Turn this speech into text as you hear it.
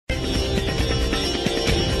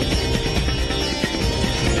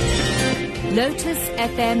Lotus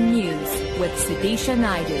FM News with SUDISHA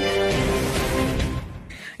Naidu.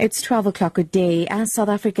 It's 12 o'clock a day. As South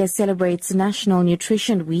Africa celebrates National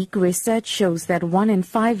Nutrition Week, research shows that 1 in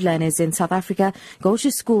 5 learners in South Africa go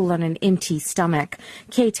to school on an empty stomach.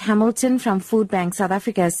 Kate Hamilton from Food Bank South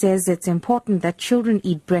Africa says it's important that children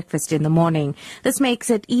eat breakfast in the morning. This makes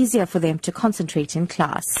it easier for them to concentrate in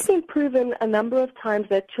class. It's been proven a number of times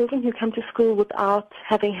that children who come to school without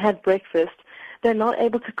having had breakfast, they're not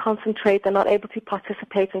able to concentrate, they're not able to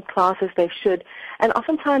participate in class as they should, and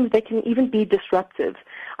oftentimes they can even be disruptive.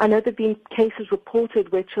 I know there have been cases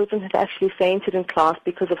reported where children have actually fainted in class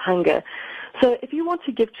because of hunger. So if you want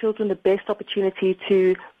to give children the best opportunity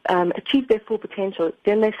to achieve their full potential,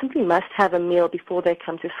 then they simply must have a meal before they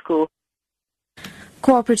come to school.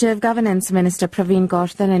 Co-operative Governance Minister Pravin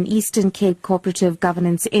Gordan and Eastern Cape Co-operative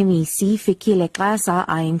Governance MEC Fikile Xasa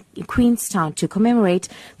are in Queenstown to commemorate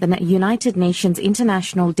the United Nations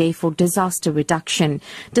International Day for Disaster Reduction.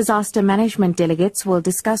 Disaster management delegates will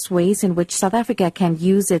discuss ways in which South Africa can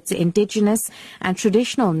use its indigenous and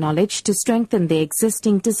traditional knowledge to strengthen the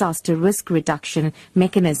existing disaster risk reduction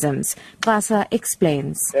mechanisms. Xasa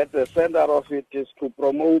explains. At the center of it is to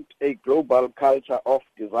promote a global culture of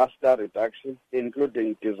disaster reduction, including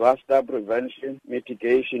disaster prevention,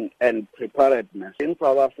 mitigation and preparedness. In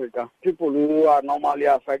South Africa, people who are normally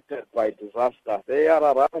affected by disaster, they are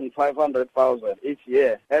around 500,000 each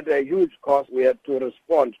year. At a huge cost, we have to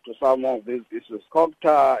respond to some of these issues.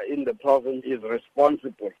 COGTA in the province is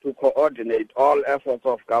responsible to coordinate all efforts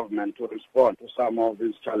of government to respond to some of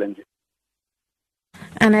these challenges.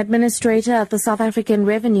 An administrator of the South African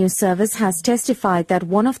Revenue Service has testified that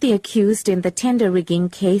one of the accused in the tender rigging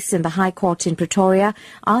case in the High Court in Pretoria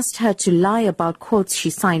asked her to lie about quotes she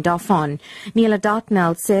signed off on. Neela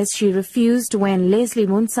Dartnell says she refused when Leslie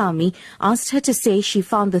Munsami asked her to say she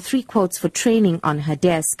found the 3 quotes for training on her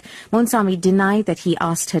desk. Munsami denied that he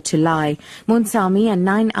asked her to lie. Munsami and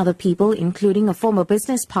 9 other people, including a former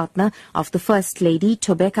business partner of the First Lady,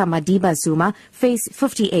 Thobeka Madiba Zuma, face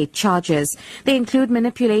 58 charges. They include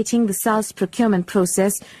manipulating the SARS procurement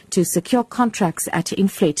process to secure contracts at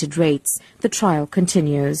inflated rates. The trial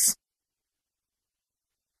continues.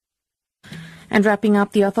 And wrapping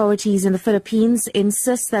up, the authorities in the Philippines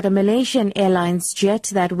insist that a Malaysian Airlines jet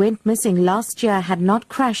that went missing last year had not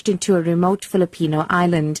crashed into a remote Filipino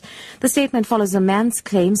island. The statement follows a man's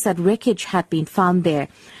claims that wreckage had been found there.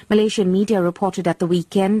 Malaysian media reported at the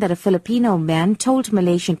weekend that a Filipino man told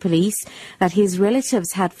Malaysian police that his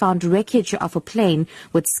relatives had found wreckage of a plane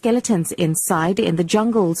with skeletons inside in the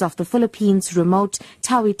jungles of the Philippines' remote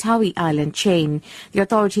Tawi-Tawi Island chain. The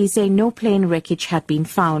authorities say no plane wreckage had been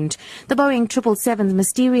found. The Boeing 777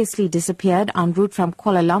 mysteriously disappeared en route from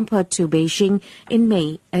Kuala Lumpur to Beijing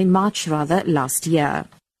in March last year.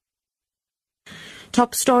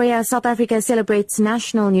 Top story: as South Africa celebrates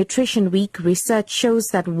National Nutrition Week, research shows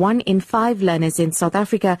that 1 in 5 learners in South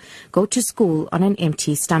Africa go to school on an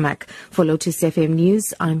empty stomach. For Lotus FM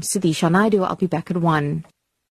News, I'm SUDISHA Naidu. I'll be back at 1.